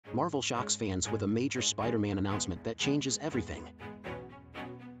Marvel shocks fans with a major Spider-Man announcement that changes everything.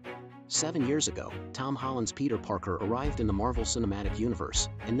 7 years ago, Tom Holland's Peter Parker arrived in the Marvel Cinematic Universe,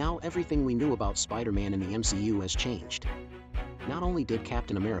 and now everything we knew about Spider-Man in the MCU has changed. Not only did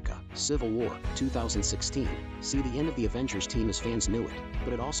Captain America: Civil War 2016 see the end of the Avengers team as fans knew it,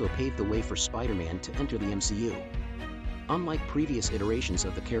 but it also paved the way for Spider-Man to enter the MCU. Unlike previous iterations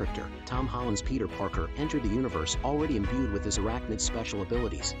of the character, Tom Holland's Peter Parker entered the universe already imbued with his arachnid special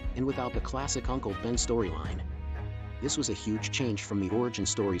abilities, and without the classic Uncle Ben storyline. This was a huge change from the origin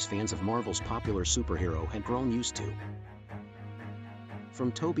stories fans of Marvel's popular superhero had grown used to.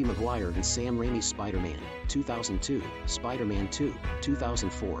 From Tobey Maguire and Sam Raimi's Spider-Man 2002, Spider-Man 2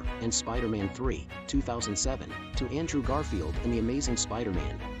 2004, and Spider-Man 3 2007, to Andrew Garfield in The Amazing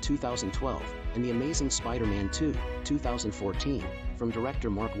Spider-Man 2012, and The Amazing Spider-Man 2 2014, from director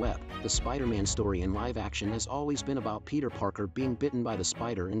Mark Webb, the Spider-Man story in live action has always been about Peter Parker being bitten by the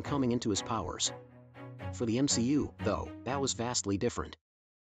spider and coming into his powers. For the MCU, though, that was vastly different.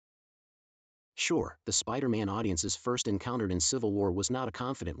 Sure, the Spider-Man audience's first encounter in Civil War was not a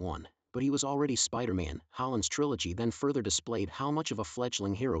confident one, but he was already Spider-Man. Holland's trilogy then further displayed how much of a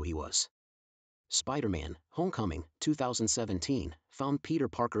fledgling hero he was. Spider-Man: Homecoming 2017 found Peter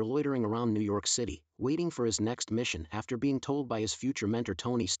Parker loitering around New York City, waiting for his next mission after being told by his future mentor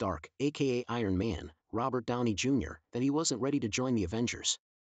Tony Stark, aka Iron Man, Robert Downey Jr., that he wasn't ready to join the Avengers.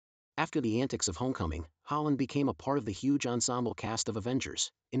 After the antics of Homecoming, Holland became a part of the huge ensemble cast of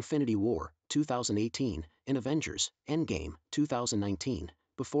Avengers: Infinity War 2018, and Avengers: Endgame 2019,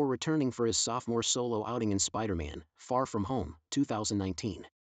 before returning for his sophomore solo outing in Spider-Man: Far From Home 2019.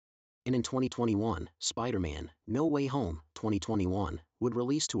 And in 2021, Spider-Man: No Way Home 2021 would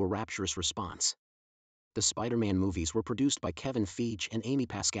release to a rapturous response. The Spider-Man movies were produced by Kevin Feige and Amy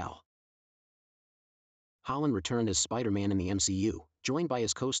Pascal. Holland returned as Spider-Man in the MCU, joined by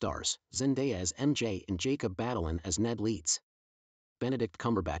his co-stars, Zendaya as MJ and Jacob Batalon as Ned Leeds. Benedict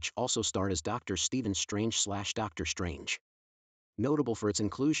Cumberbatch also starred as Dr. Stephen Strange/Doctor Strange. Notable for its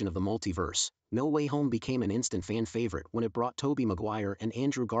inclusion of the multiverse, No Way Home became an instant fan favorite when it brought Tobey Maguire and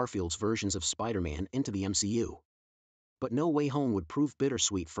Andrew Garfield's versions of Spider-Man into the MCU. But No Way Home would prove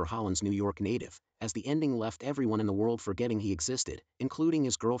bittersweet for Holland's New York native, as the ending left everyone in the world forgetting he existed, including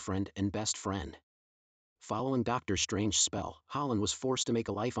his girlfriend and best friend. Following Doctor Strange's spell, Holland was forced to make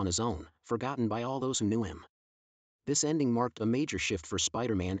a life on his own, forgotten by all those who knew him. This ending marked a major shift for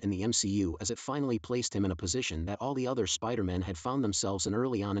Spider-Man in the MCU as it finally placed him in a position that all the other Spider-Men had found themselves in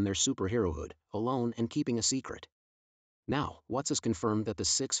early on in their superherohood, alone and keeping a secret. Now, what's confirmed that the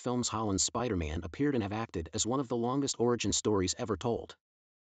 6 films Holland's Spider-Man appeared in have acted as one of the longest origin stories ever told.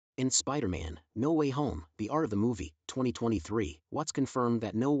 In Spider-Man: No Way Home, The Art of the Movie 2023, Watts confirmed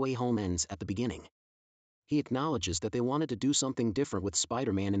that No Way Home ends at the beginning. He acknowledges that they wanted to do something different with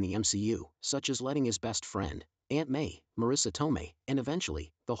Spider-Man in the MCU, such as letting his best friend, Aunt May, Marissa Tomei, and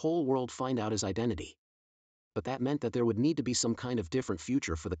eventually, the whole world find out his identity. But that meant that there would need to be some kind of different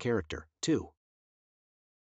future for the character, too.